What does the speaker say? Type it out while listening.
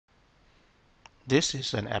This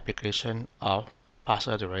is an application of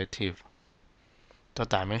partial derivative. The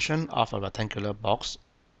dimensions of a rectangular box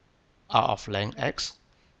are of length x,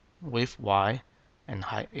 width y, and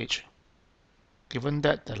height h. Given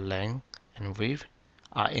that the length and width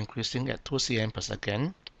are increasing at 2 cm per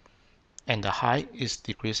second, and the height is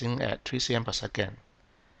decreasing at 3 cm per second,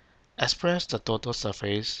 express the total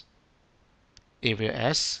surface area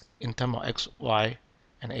S in terms of x, y,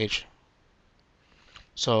 and h.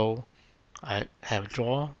 So I have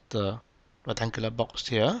drawn the rectangular box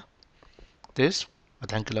here. This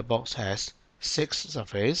rectangular box has 6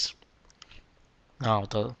 surfaces. Now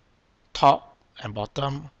the top and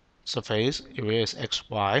bottom surface area is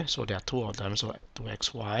xy, so there are 2 of them, so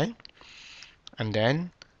 2xy. And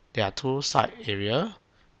then there are 2 side area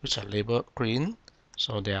which are labeled green,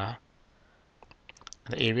 so the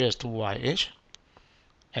area is 2y each.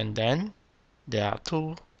 And then there are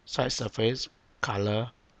 2 side surface color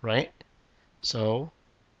red, so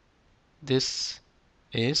this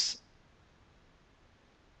is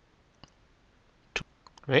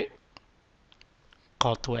red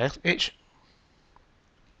called 2x each.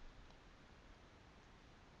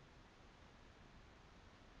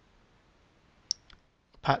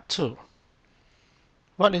 Part 2.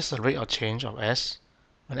 What is the rate of change of S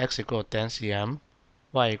when x equals 10 cm,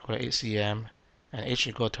 y equals 8 cm, and h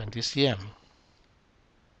equals 20 cm?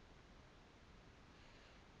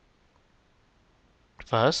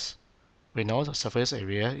 First, we know the surface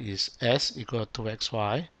area is S equal to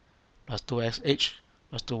 2xy plus 2xh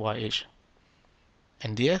plus 2yh.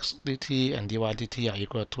 And dx dt and dy dt are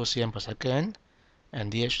equal to 2 cm per second,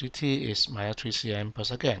 and dh dt is minus 3 cm per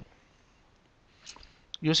second.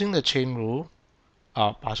 Using the chain rule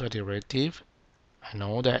of partial derivative, I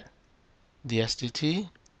know that ds dt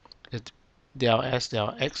is del s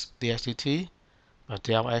del x ds dt plus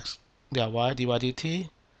del x del y dy dt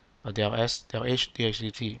plus del s del h dh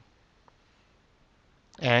dt.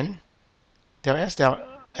 And del s del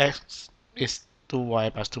x is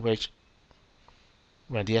 2y plus 2h,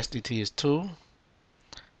 where ds dt is 2.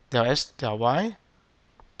 Del s del y,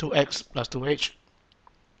 2x plus 2h,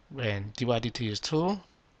 when dy dt is 2.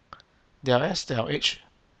 Del s del h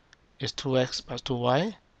is 2x plus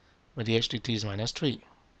 2y, when dh dt is minus 3.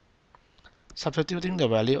 Substituting the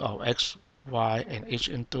value of x, y, and h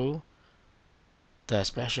into the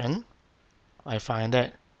expression, I find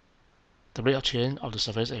that the rate of change of the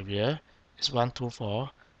surface area is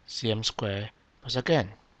 124 cm squared per second.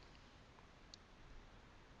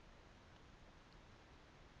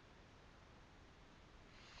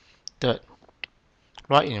 Third,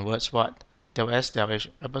 write in words what del s del h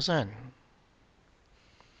represent.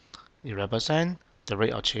 It represents the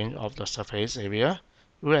rate of change of the surface area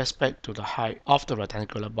with respect to the height of the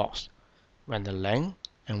rectangular box when the length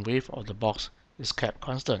and width of the box is kept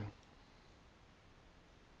constant.